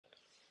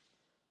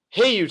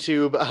Hey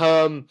YouTube,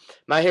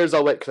 my hair's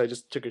all wet because I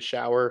just took a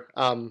shower.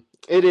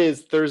 It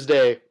is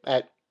Thursday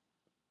at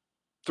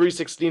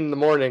 3:16 in the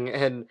morning,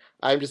 and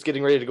I'm just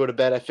getting ready to go to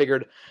bed. I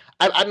figured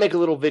I'd make a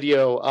little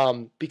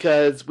video,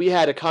 because we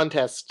had a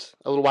contest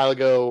a little while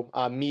ago.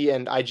 Me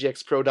and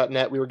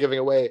IGXPro.net, we were giving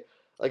away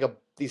like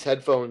these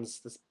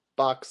headphones, this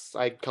box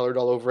I colored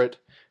all over it,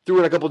 threw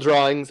in a couple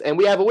drawings, and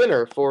we have a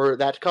winner for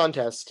that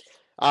contest.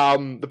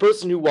 The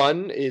person who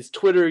won is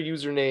Twitter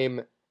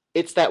username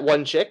It's That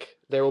One Chick.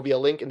 There will be a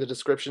link in the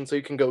description so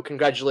you can go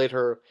congratulate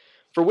her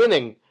for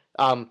winning.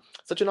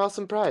 Such an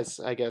awesome prize,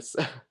 I guess.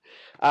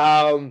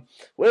 What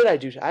did I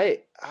do?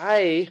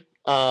 I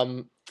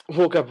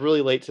woke up really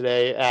late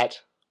today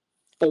at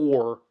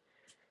 4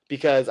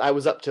 because I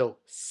was up till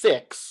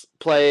 6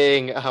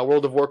 playing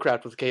World of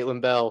Warcraft with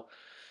Caitlin Bell.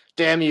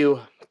 Damn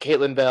you,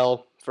 Caitlin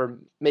Bell, for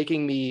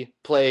making me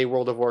play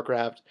World of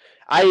Warcraft.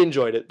 I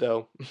enjoyed it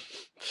though.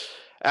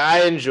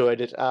 I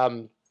enjoyed it.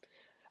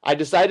 I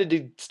decided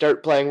to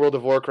start playing World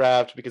of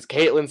Warcraft because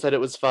Caitlin said it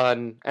was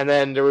fun, and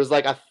then there was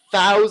like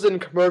 1,000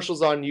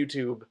 commercials on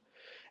YouTube.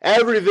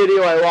 Every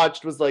video I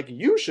watched was like,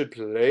 "You should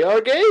play our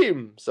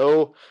game."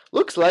 So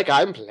looks like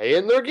I'm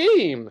playing their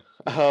game.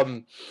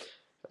 All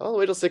the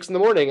way till 6 in the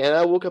morning, and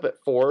I woke up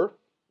at 4,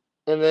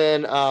 and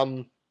then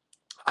I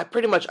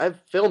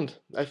filmed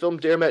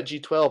Dare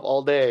G12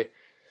 all day.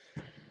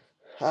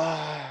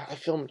 I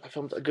filmed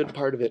a good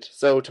part of it.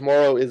 So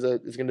tomorrow is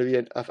going to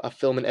be a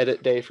film and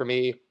edit day for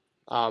me.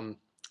 Um,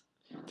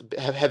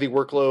 have heavy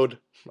workload.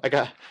 I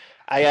got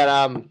I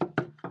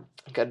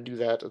got to do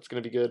that. It's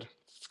gonna be good.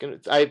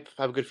 I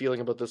have a good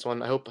feeling about this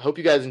one. I hope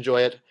you guys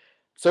enjoy it.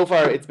 So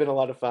far, it's been a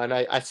lot of fun.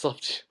 I still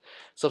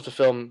have to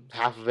film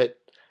half of it.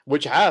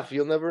 Which half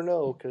you'll never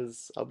know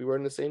because I'll be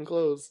wearing the same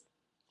clothes.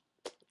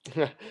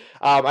 I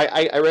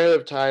ran out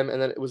of time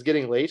and then it was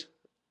getting late,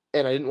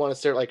 and I didn't want to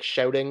start like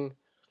shouting.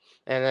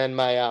 And then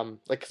my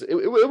like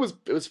it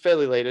was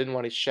fairly late. I didn't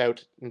want to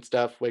shout and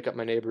stuff, wake up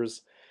my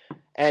neighbors.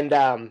 And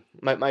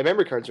my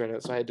memory cards ran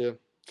out, so I had to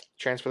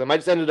transfer them. I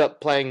just ended up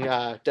playing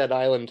Dead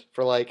Island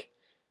for like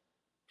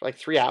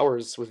 3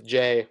 hours with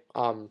Jay.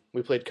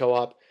 We played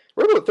co-op.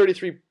 We're about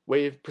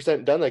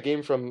 33% done that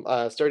game from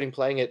starting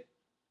playing it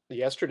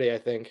yesterday, I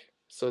think.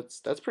 So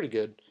that's pretty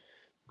good.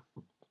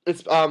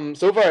 It's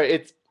so far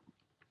it's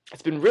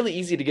been really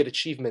easy to get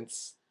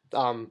achievements.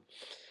 But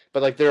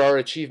like there are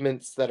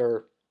achievements that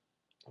are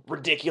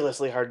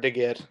ridiculously hard to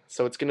get.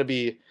 So it's gonna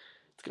be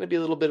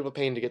a little bit of a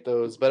pain to get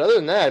those. But other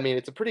than that, I mean,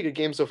 it's a pretty good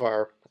game so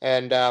far,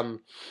 and I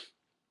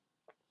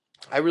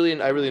really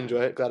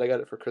enjoy it. Glad I got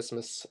it for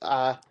Christmas.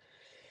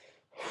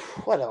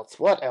 What else?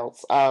 What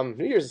else?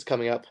 New Year's is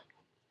coming up.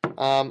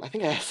 I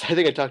think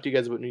I talked to you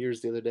guys about New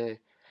Year's the other day.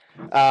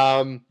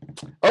 Um,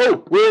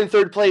 oh, we're in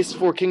third place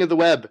for King of the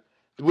Web,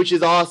 which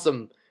is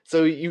awesome.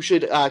 So you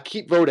should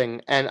keep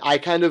voting. And I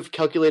kind of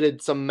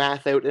calculated some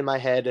math out in my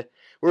head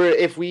where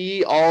if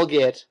we all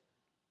get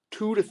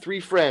 2 to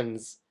 3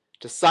 friends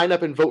to sign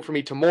up and vote for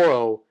me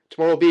tomorrow,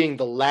 tomorrow being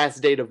the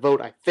last day to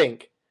vote, I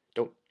think.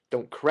 Don't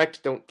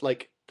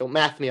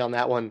math me on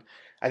that one.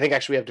 I think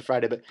actually we have to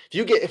Friday, but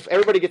if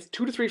everybody gets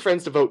 2 to 3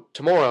 friends to vote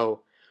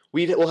tomorrow,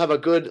 we'll have a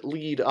good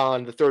lead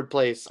on the third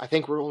place. I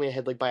think we're only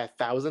ahead like by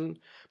 1,000,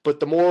 but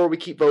the more we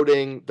keep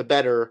voting, the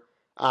better.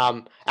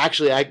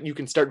 Actually, you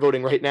can start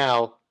voting right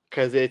now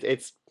because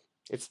it's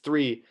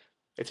 3.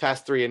 It's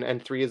past 3,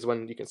 and 3 is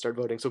when you can start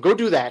voting. So go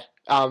do that.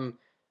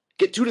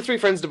 Get 2 to 3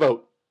 friends to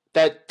vote.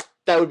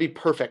 That would be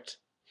perfect.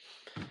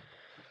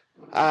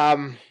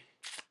 Um,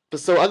 but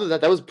so other than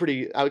that, that was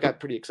pretty. I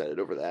got pretty excited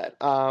over that.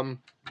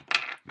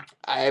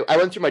 I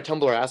went through my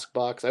Tumblr Ask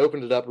box. I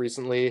opened it up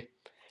recently,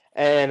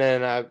 and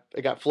then I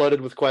got flooded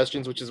with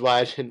questions, which is why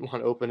I didn't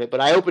want to open it.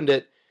 But I opened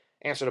it,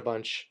 answered a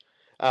bunch.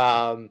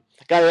 I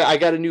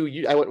got a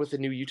new. I went with a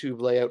new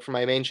YouTube layout for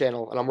my main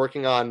channel, and I'm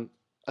working on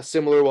a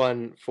similar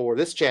one for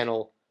this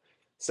channel.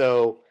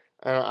 So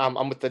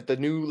I'm with the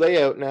new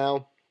layout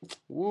now.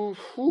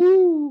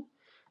 Woo-hoo.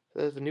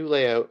 The new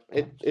layout.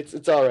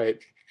 It's all right.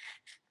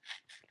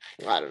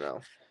 I don't know.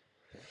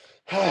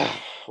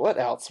 What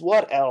else?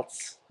 What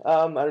else?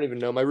 I don't even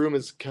know. My room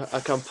is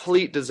a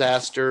complete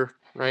disaster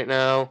right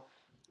now.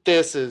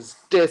 This is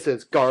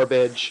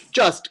garbage.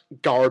 Just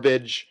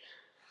garbage.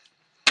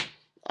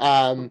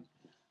 Um,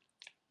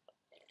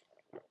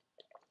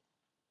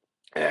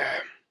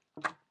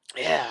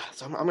 yeah.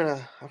 So I'm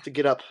gonna have to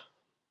get up.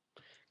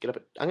 Get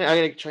up. I'm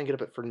gonna try and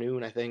get up for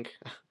noon. I think.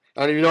 I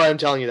don't even know why I'm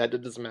telling you that.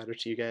 It doesn't matter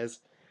to you guys.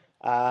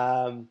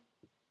 Um,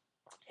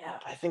 yeah.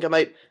 I think I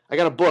might. I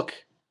got a book.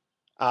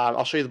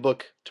 I'll show you the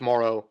book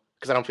tomorrow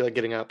because I don't feel like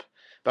getting up.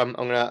 But I'm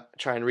gonna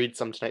try and read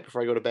some tonight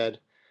before I go to bed.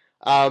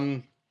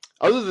 Um,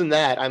 Other than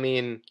that, I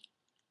mean,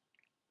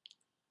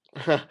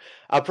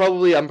 I'm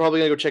probably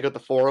gonna go check out the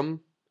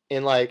forum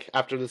in like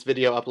after this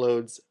video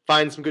uploads.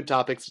 Find some good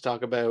topics to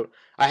talk about.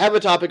 I have a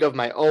topic of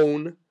my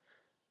own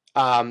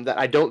that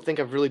I don't think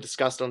I've really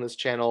discussed on this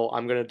channel.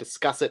 I'm gonna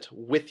discuss it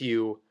with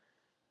you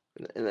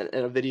in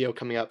a video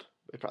coming up,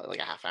 probably like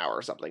a half hour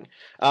or something.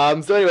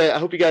 So anyway, I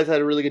hope you guys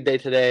had a really good day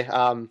today.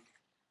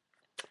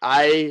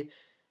 I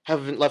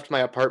haven't left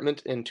my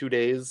apartment in 2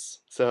 days,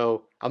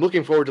 so I'm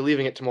looking forward to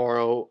leaving it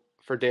tomorrow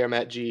for Dare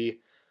Matt G.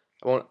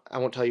 I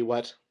won't tell you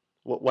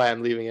why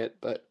I'm leaving it,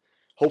 but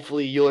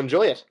hopefully you'll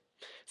enjoy it.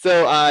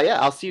 So yeah,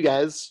 I'll see you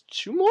guys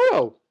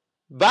tomorrow.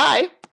 Bye.